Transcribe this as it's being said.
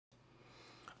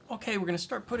okay, we're going to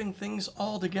start putting things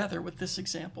all together with this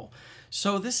example.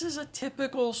 So this is a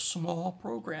typical small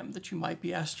program that you might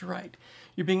be asked to write.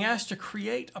 You're being asked to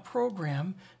create a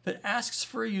program that asks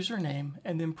for a username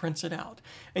and then prints it out.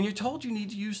 And you're told you need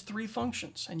to use 3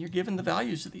 functions, and you're given the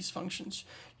values of these functions.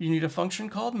 You need a function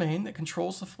called main that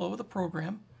controls the flow of the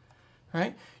program.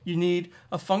 Right? You need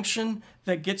a function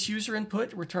that gets user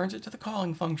input, returns it to the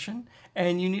calling function,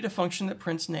 and you need a function that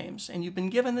prints names. And you've been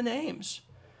given the names.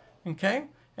 Okay?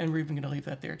 And we're even going to leave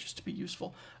that there just to be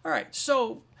useful. All right,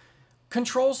 so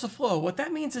controls the flow. What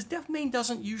that means is def main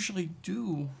doesn't usually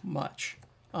do much,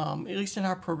 at least in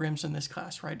our programs in this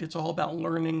class, right? It's all about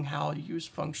learning how to use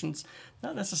functions,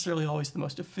 not necessarily always the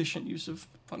most efficient use of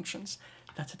functions.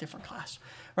 That's a different class,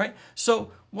 right?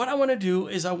 So what I want to do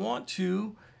is I want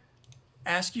to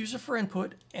ask user for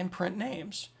input and print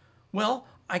names. Well,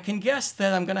 I can guess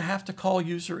that I'm going to have to call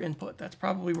user input. That's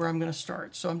probably where I'm going to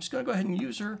start. So I'm just going to go ahead and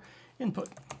user input.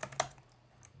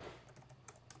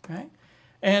 Okay?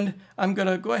 And I'm going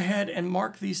to go ahead and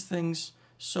mark these things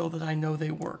so that I know they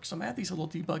work. So I'm going to add these little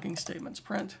debugging statements.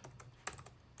 Print.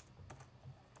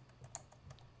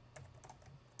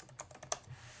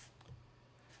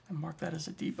 And mark that as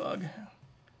a debug.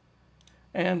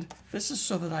 And this is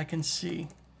so that I can see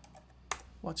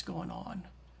what's going on.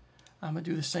 I'm going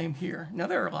to do the same here. Now,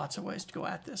 there are lots of ways to go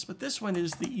at this, but this one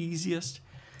is the easiest.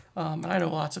 And I know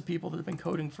lots of people that have been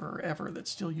coding forever that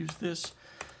still use this,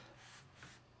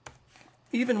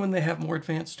 even when they have more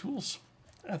advanced tools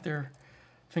at their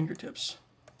fingertips.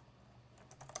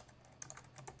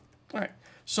 All right,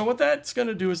 so what that's going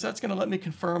to do is that's going to let me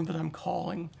confirm that I'm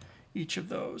calling each of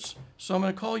those. So I'm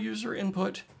going to call user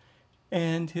input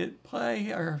and hit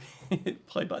play, or hit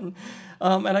play button.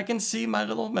 And I can see my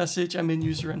little message, I'm in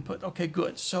user input. Okay,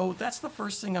 good. So that's the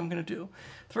first thing I'm going to do.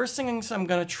 The first thing is I'm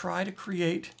going to try to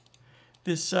create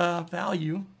this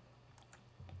value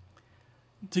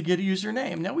to get a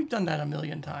username. Now, we've done that a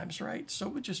million times, right? So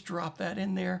we just drop that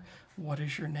in there. What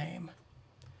is your name?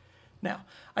 Now,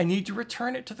 I need to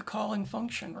return it to the calling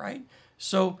function, right?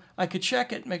 So I could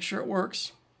check it, make sure it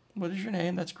works. What is your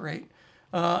name? That's great.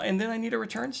 And then I need a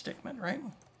return statement, right?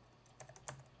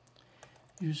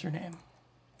 Username.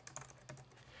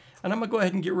 And I'm going to go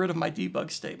ahead and get rid of my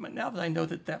debug statement now that I know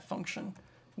that that function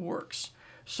works.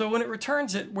 So when it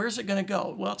returns it, where's it going to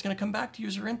go? Well, it's going to come back to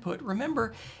user input.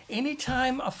 Remember,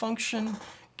 anytime a function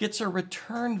gets a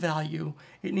return value,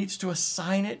 it needs to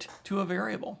assign it to a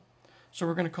variable. So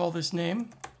we're going to call this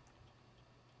name.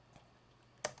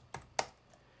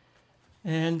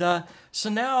 And so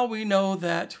now we know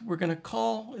that we're going to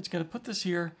call, it's going to put this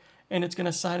here, and it's going to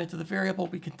assign it to the variable.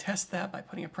 We can test that by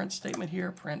putting a print statement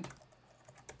here, print,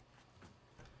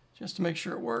 just to make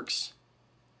sure it works.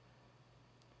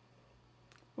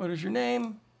 What is your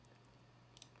name?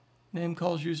 Name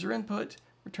calls user input,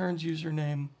 returns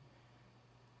username.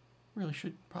 Really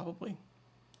should probably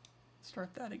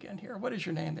start that again here. What is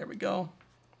your name? There we go.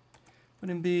 Put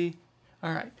in B.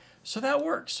 All right, so that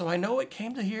works. So I know it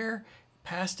came to here,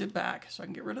 passed it back, so I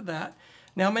can get rid of that.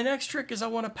 Now my next trick is I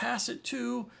want to pass it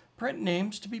to print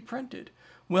names to be printed.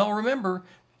 Well, remember,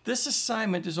 this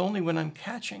assignment is only when I'm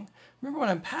catching. Remember, when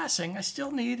I'm passing, I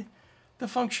still need the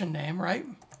function name, right?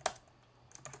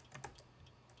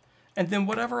 And then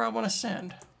whatever I want to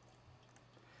send.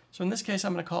 So in this case,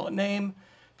 I'm going to call it name,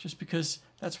 just because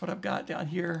that's what I've got down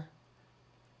here.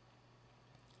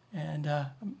 And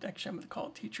actually, I'm going to call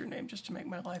it teacher name just to make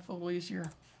my life a little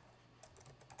easier.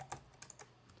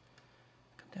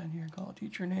 Come down here and call it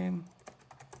teacher name,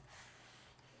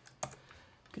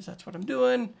 because that's what I'm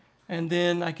doing. And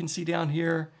then I can see down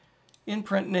here in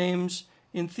print names.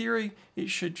 In theory, it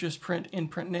should just print in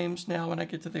print names now when I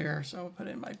get to there. So I'll put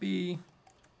in my B.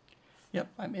 Yep,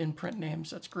 I'm in print names.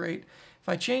 That's great. If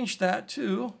I change that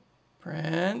to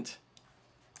print,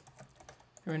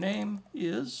 your name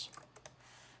is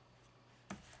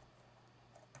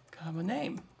comma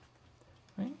name,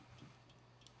 right?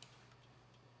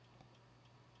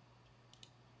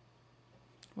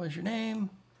 What is your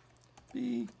name?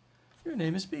 B. Your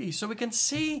name is B. So we can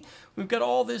see we've got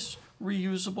all this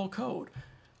reusable code.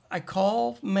 I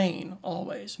call main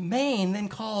always. Main then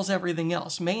calls everything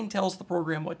else. Main tells the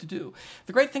program what to do.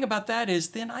 The great thing about that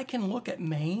is then I can look at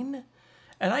main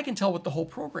and I can tell what the whole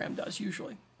program does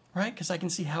usually, right? Because I can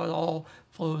see how it all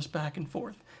flows back and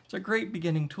forth. It's a great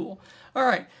beginning tool. All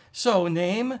right, so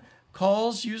name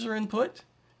calls user input.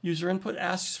 User input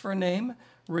asks for a name,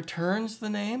 returns the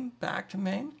name back to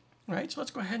main, right? So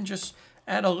let's go ahead and just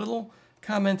add a little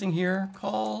commenting here.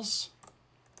 Calls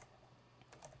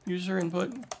user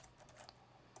input,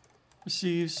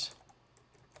 receives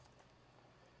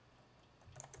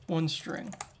one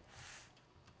string.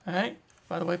 All right,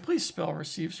 By the way, please spell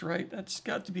receives right. That's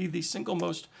got to be the single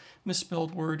most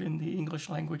misspelled word in the English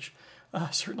language,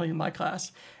 certainly in my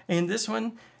class. And this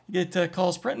one, it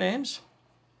calls print names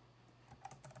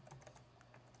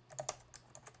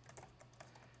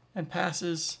and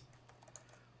passes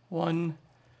one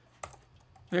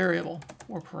variable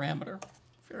or parameter.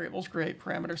 Variable's great,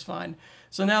 parameter's fine.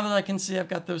 So now that I can see I've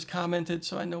got those commented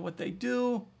so I know what they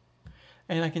do,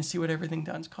 and I can see what everything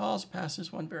does. Calls,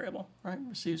 passes one variable, right?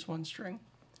 Receives one string.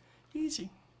 Easy.